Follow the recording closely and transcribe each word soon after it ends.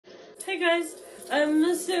Hey guys,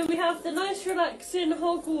 so we have the nice relaxing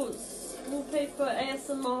Hogwarts wallpaper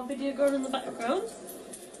ASMR video going in the background.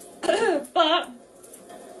 But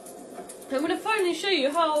I'm going to finally show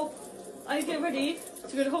you how I get ready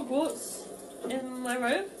to go to Hogwarts in my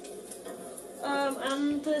robe.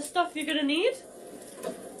 And the stuff you're going to need.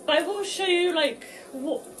 But I will show you like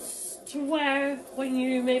what to wear when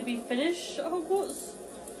you maybe finish at Hogwarts.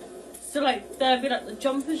 So like there'll be like the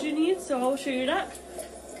jumpers you need, so I'll show you that.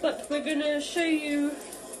 But we're going to show you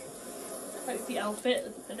like the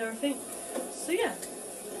outfit and everything. So yeah.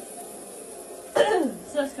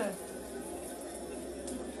 So let's go.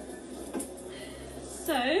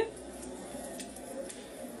 So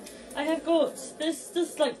I have got this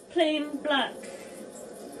just like plain black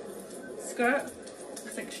skirt.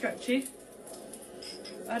 It's like stretchy.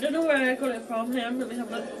 I don't know where I got it from. Hang on, let me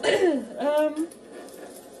have a look.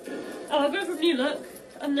 I got it from New Look,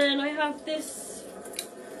 and then I have this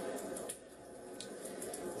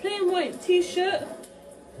plain white t-shirt,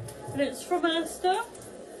 and it's from Asda,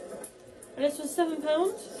 and it's for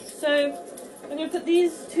 £7. So I'm going to put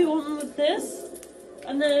these two on with this,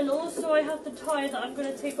 and then also I have the tie that I'm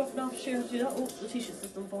going to take off now to show you how to do that. Oh, the t-shirt's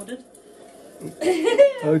just unfolded.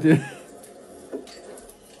 Oh dear.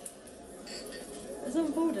 It's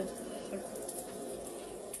unfolded.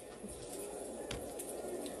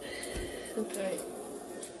 Okay.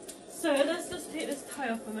 So let's just take this tie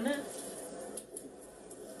off a minute.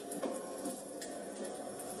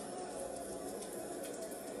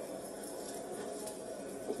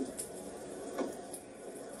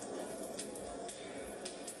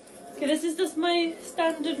 Okay, this is just my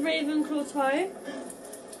standard Ravenclaw tie.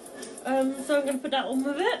 So I'm going to put that on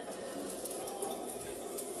with it.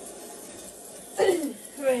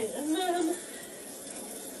 Right, and then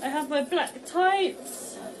I have my black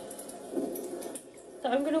tights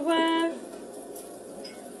that I'm going to wear.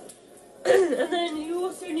 And then you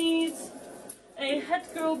also need a head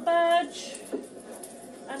girl badge,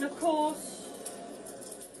 and of course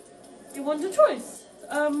your wand of choice.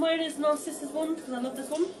 Mine is Narcissus one because I love this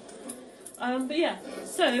one. But yeah,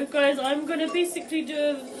 so guys, I'm going to basically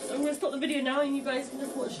I'm going to stop the video now and you guys can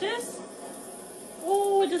just watch this.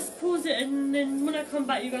 Or just pause it and then when I come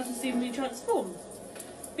back you guys will see me transform.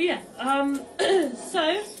 But yeah,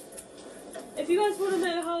 so if you guys want to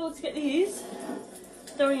know how to get these,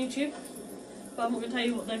 they're on YouTube. But I'm not going to tell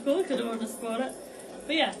you what they're called because I don't want to spoil it.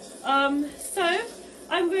 But yeah, so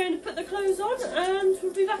I'm going to put the clothes on and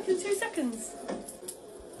we'll be back in 2 seconds.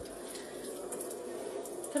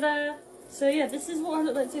 Ta-da! So yeah, this is what I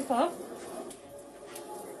look like so far.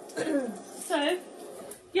 So,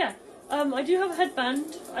 yeah. I do have a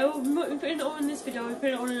headband. I will not be putting it on in this video, I'll be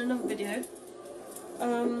putting it on in another video.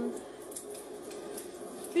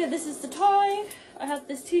 Yeah, this is the tie. I have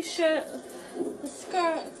this t-shirt, the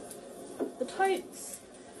skirt, the tights.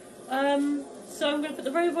 So I'm going to put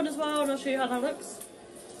the robe on as well and I'll show you how that looks.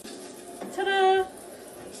 Ta-da!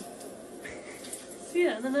 So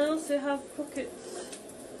yeah, and then I also have pockets.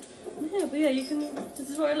 Yeah, but yeah, this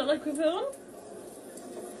is what I look like with it on.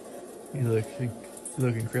 You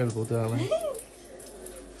look incredible, darling.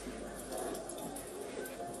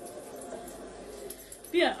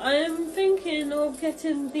 Yeah, I am thinking of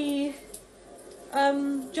getting the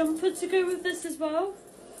jumper to go with this as well.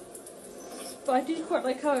 But I do quite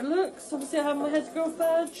like how it looks. Obviously I have my head girl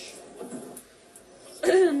badge.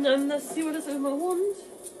 And then let's see what it's with my wand.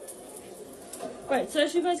 Right, so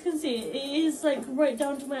as you guys can see, it is like right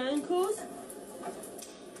down to my ankles.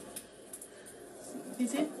 You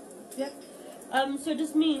see? Yeah. So it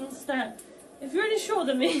just means that if you're any shorter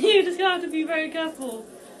than me, you're just gonna have to be very careful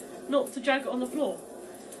not to drag it on the floor.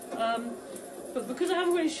 But because I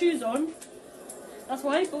haven't got any shoes on, that's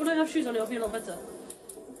why. But when I have shoes on, it'll be a lot better.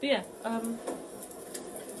 But yeah.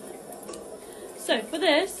 So for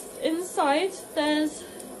this, inside there's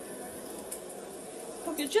a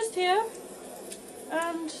pocket just here,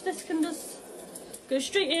 and this can just go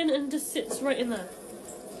straight in and just sits right in there.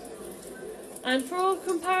 And for all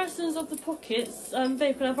comparisons of the pockets,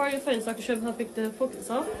 babe, can I borrow your phone so I can show them how big the pockets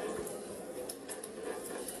are?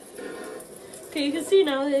 Okay, you can see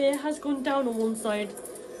now that it has gone down on one side.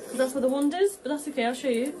 That's where the wand is, but that's okay, I'll show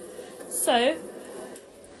you. So,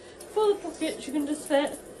 for the pockets, you can just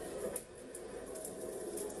fit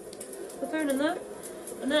the phone in there.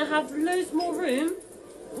 And then I have loads more room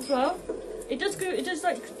as well. It does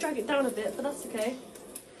like drag it down a bit, but that's okay.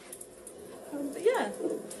 But yeah.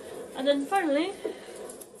 And then finally,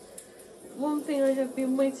 one thing I have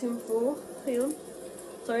been waiting for, hang on,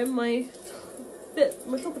 sorry, my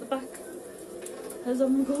top of the back has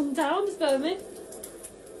gone down, just bear with me.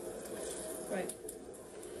 Right,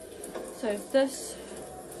 so this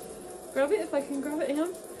grab it if I can grab it. Hang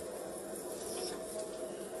on.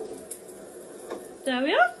 There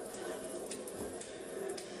we are.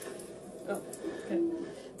 Oh, okay.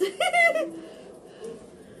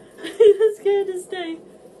 I'm scared to stay.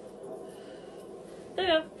 There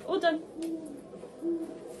we are, all done.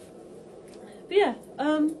 But yeah,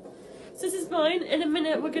 so this is mine. In a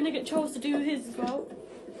minute, we're gonna get Charles to do his as well.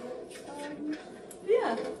 But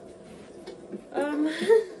yeah,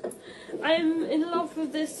 I'm in love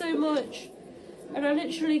with this so much, and I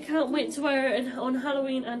literally can't wait to wear it on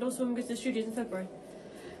Halloween and also when we go to the studios in February.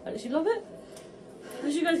 I literally love it.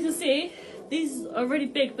 As you guys can see, these are really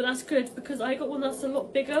big, but that's good because I got one that's a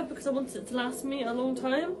lot bigger because I wanted it to last me a long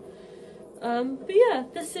time. But yeah,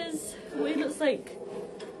 this is what it looks like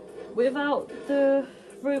without the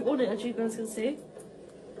robe on it, as you guys can see.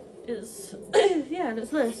 It's yeah, it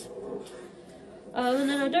looks nice. And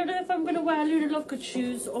then I don't know if I'm going to wear Luna Lovegood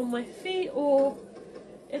shoes on my feet or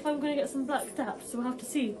if I'm going to get some black taps, so we'll have to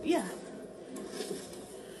see. But yeah,